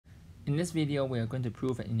In this video, we are going to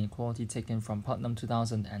prove an inequality taken from Putnam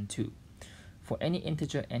 2002. For any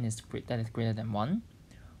integer n that is greater than 1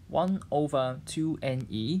 over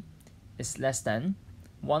 2ne is less than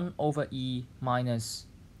 1 over e minus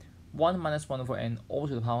 1 minus 1 over n all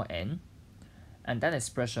to the power n, and that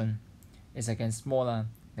expression is again smaller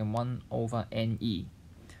than 1 over ne.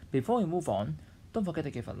 Before we move on, don't forget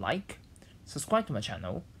to give a like, subscribe to my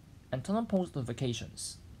channel, and turn on post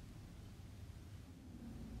notifications.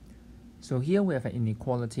 So here we have an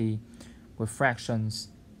inequality with fractions.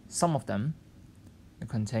 Some of them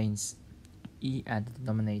contains e at the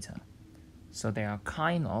denominator. So they are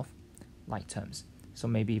kind of like terms. So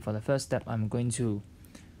maybe for the first step, I'm going to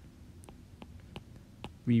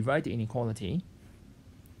rewrite the inequality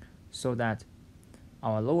so that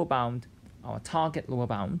our lower bound, our target lower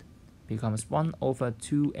bound, becomes 1 over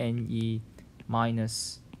 2ne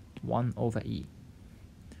minus 1 over e,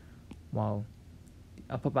 while the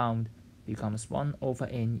upper bound becomes 1 over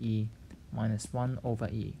ne minus 1 over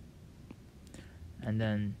e. And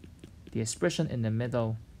then the expression in the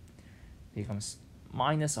middle becomes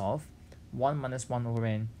minus of 1 minus 1 over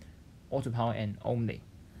n all to the power n only.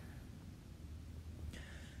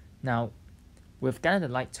 Now, we've gathered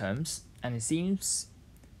the like terms, and it seems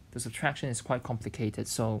the subtraction is quite complicated,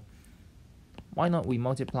 so why not we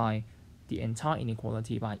multiply the entire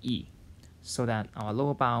inequality by e, so that our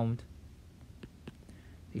lower bound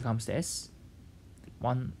becomes this,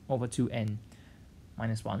 1 over 2n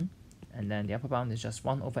minus 1, and then the upper bound is just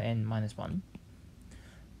 1 over n minus 1.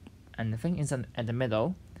 And the thing inside at the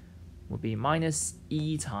middle would be minus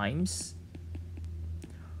e times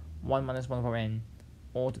 1 minus 1 over n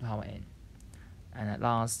all to the power n. And at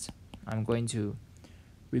last, I'm going to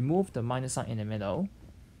remove the minus sign in the middle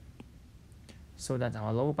so that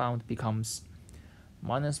our lower bound becomes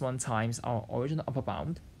minus 1 times our original upper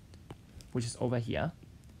bound, which is over here,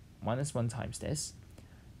 minus 1 times this.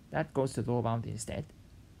 That goes to the lower bound instead.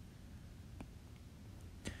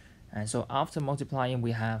 And so after multiplying,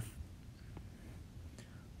 we have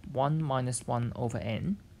 1 minus 1 over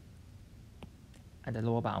n at the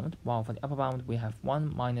lower bound, while for the upper bound, we have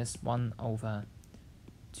 1 minus 1 over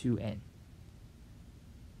 2n.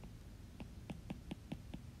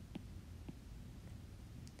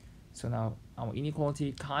 So now our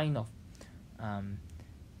inequality kind of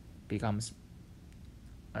becomes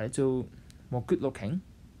a little more good looking,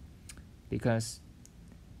 because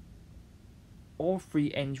all three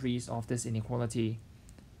entries of this inequality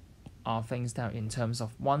are things that are in terms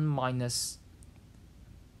of 1 minus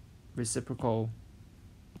reciprocal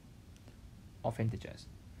of integers.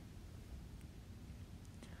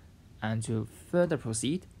 And to further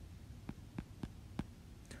proceed,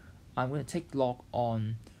 I'm going to take log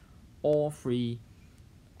on all three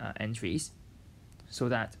entries, so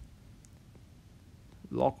that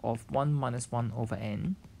log of 1 minus 1 over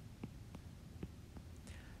n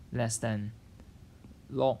less than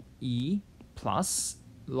log e plus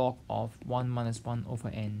log of 1 minus 1 over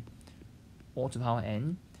n all to the power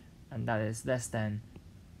n, and that is less than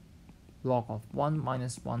log of 1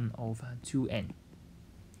 minus 1 over 2n.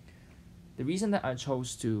 The reason that I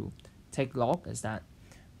chose to take log is that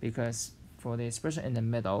because for the expression in the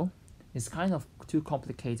middle, it's kind of too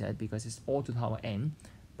complicated because it's all to the power n.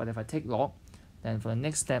 But if I take log, then for the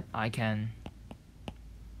next step, I can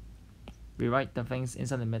rewrite the things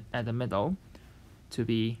inside at the middle to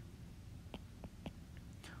be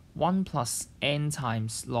 1 plus n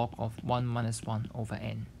times log of 1 minus 1 over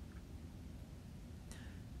n.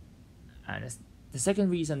 And the second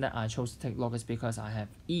reason that I chose to take log is because I have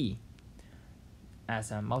e as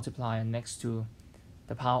a multiplier next to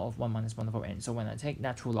the power of 1 minus 1 over n. So when I take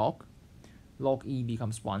natural log, log e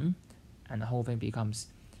becomes 1, and the whole thing becomes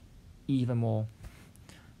even more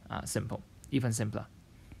simple, even simpler.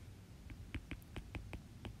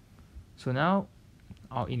 So now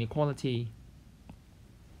our inequality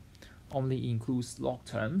only includes log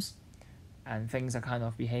terms, and things are kind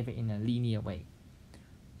of behaving in a linear way.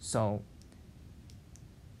 So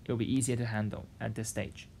it'll be easier to handle at this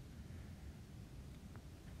stage.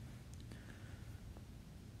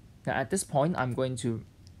 Now at this point, I'm going to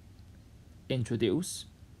introduce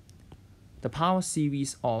the power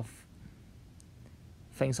series of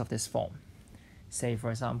things of this form. Say,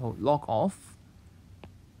 for example, log of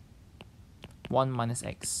 1 minus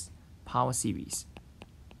x power series.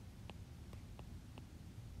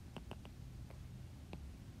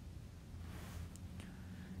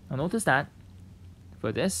 Now notice that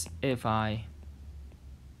for this, if I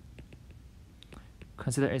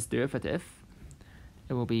consider its derivative,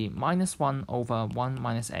 it will be minus 1 over 1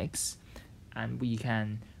 minus x, and we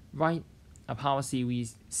can write a power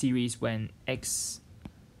series when x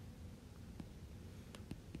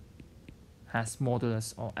has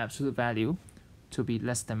modulus or absolute value to be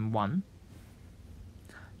less than 1,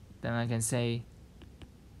 then I can say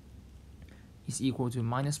is equal to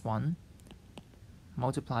 -1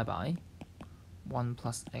 multiplied by 1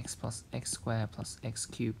 plus x squared plus x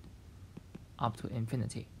cubed up to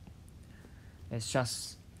infinity. It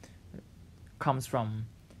just comes from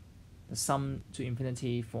the sum to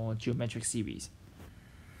infinity for geometric series.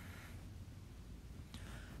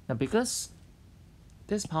 Now, because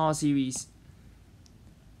this power series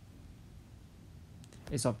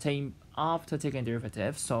is obtained after taking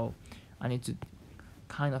derivative, so I need to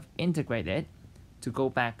kind of integrate it to go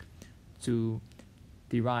back to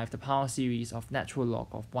derive the power series of natural log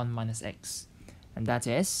of 1 minus x, and that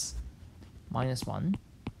is -1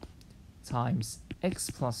 times x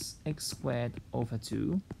plus x squared over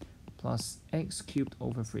 2 plus x cubed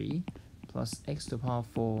over 3 plus x to the power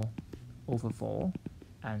 4 over 4,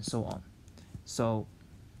 and so on. So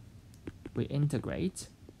we integrate.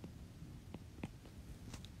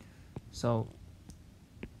 So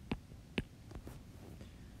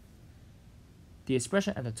the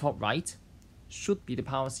expression at the top right should be the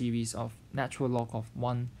power series of natural log of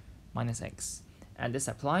 1 minus x. And this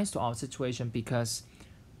applies to our situation because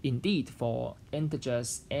indeed for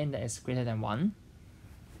integers n that is greater than 1,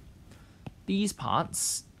 these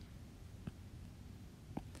parts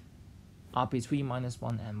are between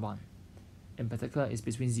 -1 and 1. In particular, it's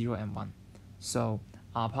between 0 and 1. So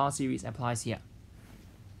our power series applies here.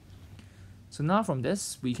 So now from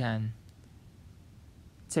this, we can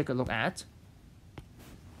take a look at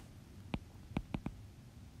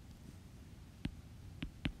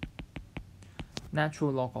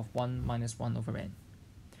natural log of 1 minus 1 over n.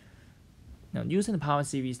 Now, using the power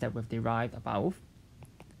series that we've derived above,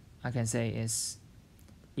 I can say is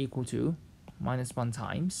equal to -1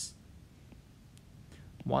 times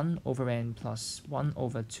 1 over n plus 1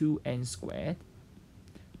 over 2n squared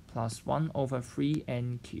plus 1 over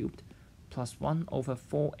 3n cubed plus 1 over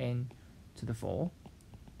 4n to the 4,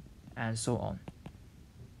 and so on.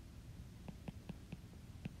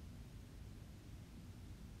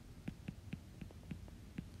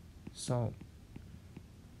 So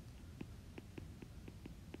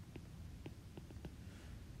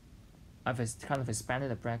I've kind of expanded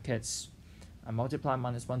the brackets. I multiply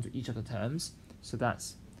 -1 to each of the terms, so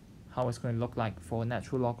that's how it's going to look like for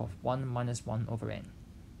natural log of 1 minus 1 over n.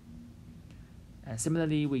 And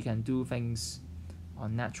similarly, we can do things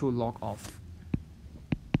on natural log of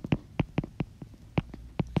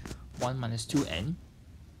 1 minus 2n.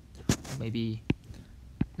 Or maybe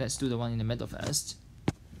let's do the one in the middle first.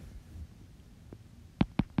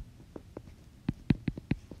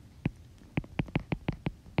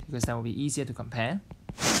 Because that will be easier to compare.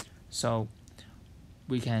 So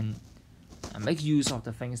we can make use of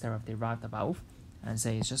the things that I've derived above and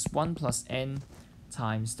say it's just 1 plus n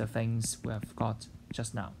times the things we have got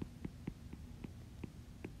just now.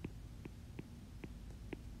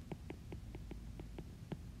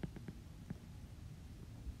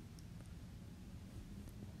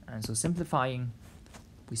 And so simplifying,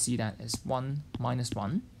 we see that as 1 minus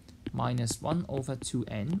 1 minus 1 over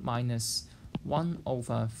 2n minus 1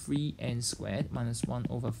 over 3n squared minus 1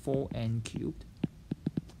 over 4n cubed.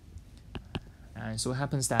 And so it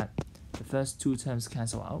happens that the first two terms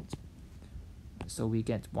cancel out. So we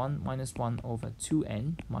get 1 minus 1 over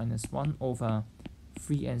 2n minus 1 over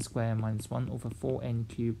 3n squared minus 1 over 4n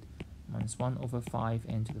cubed minus 1 over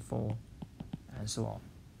 5n to the 4, and so on.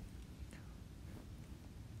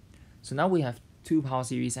 So now we have two power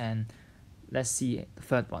series, and let's see the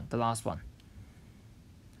third one, the last one.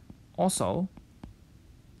 Also,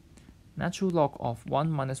 natural log of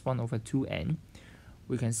 1 minus 1 over 2n,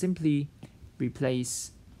 we can simply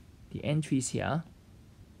replace the entries here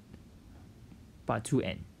by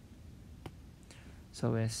 2n.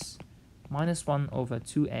 So it's minus 1 over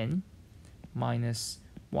 2n minus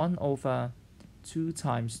 1 over 2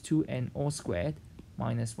 times 2n all squared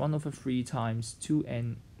minus 1 over 3 times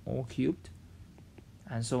 2n all cubed,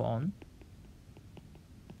 and so on,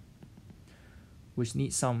 which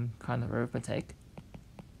needs some kind of arithmetic.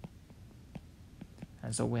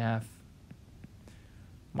 And so we have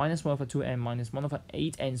minus 1 over 2n minus 1 over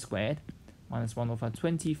 8n squared minus 1 over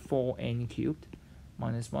 24n cubed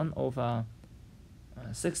minus 1 over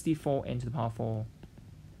 64n to the power 4,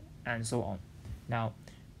 and so on. Now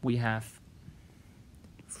we have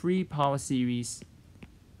three power series,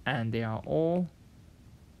 and they are all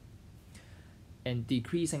in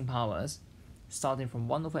decreasing powers, starting from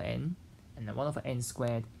 1 over n, and then 1 over n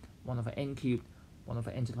squared, 1 over n cubed, 1 over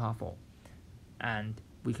n to the power 4. And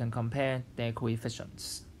we can compare their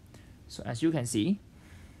coefficients. So as you can see,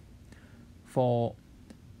 for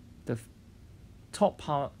the top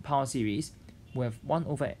power series with 1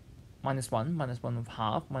 over minus 1, minus 1 over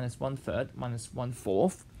half, minus 1/3, minus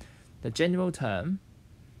 1/4, the general term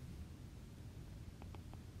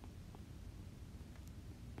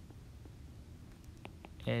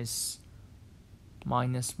is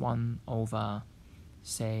minus 1 over,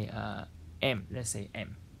 say, m, let's say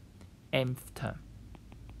mth term.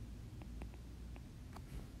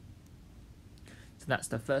 So that's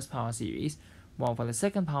the first power series. While for the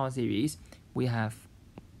second power series, we have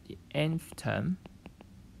the nth term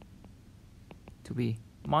to be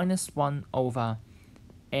minus 1 over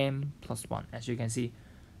m plus 1. As you can see,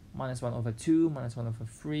 minus 1 over 2, minus 1 over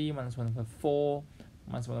 3, minus 1 over 4,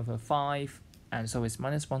 minus 1 over 5, and so it's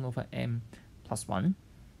minus 1 over m plus 1.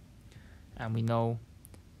 And we know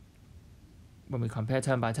when we compare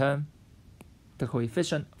term by term, the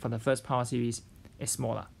coefficient for the first power series is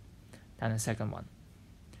smaller than the second one.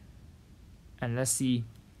 And let's see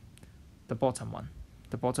the bottom one,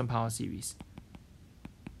 the bottom power series.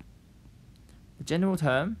 The general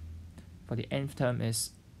term for the nth term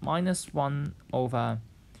is minus 1 over,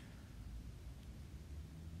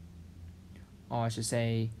 or I should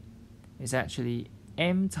say, is actually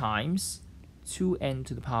m times 2n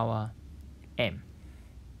to the power m.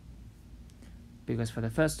 Because for the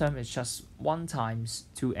first term, it's just 1 times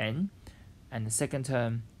 2n, and the second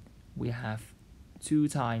term, we have 2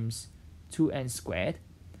 times 2n squared,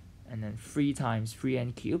 and then 3 times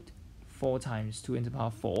 3n cubed, 4 times 2n to the power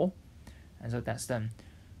 4, and so that's the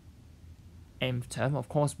mth term. Of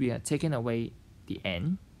course, we are taking away the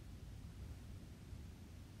n,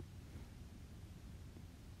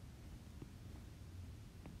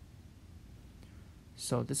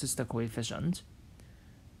 so this is the coefficient,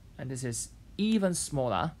 and this is even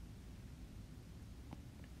smaller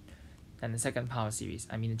than the second power series,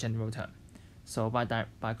 I mean the general term. So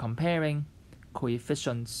by comparing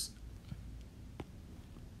coefficients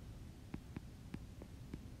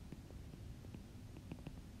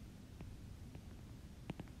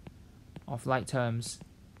of like terms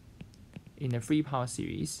in the 3 power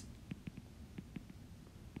series,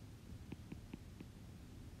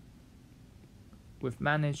 we've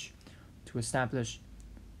managed to establish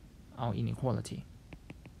our inequality.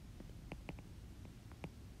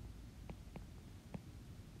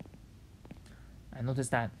 And notice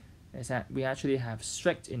that we actually have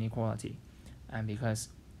strict inequality, and because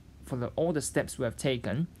for all the steps we have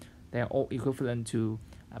taken, they are all equivalent to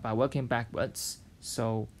by working backwards,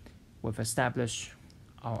 so we've established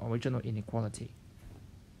our original inequality.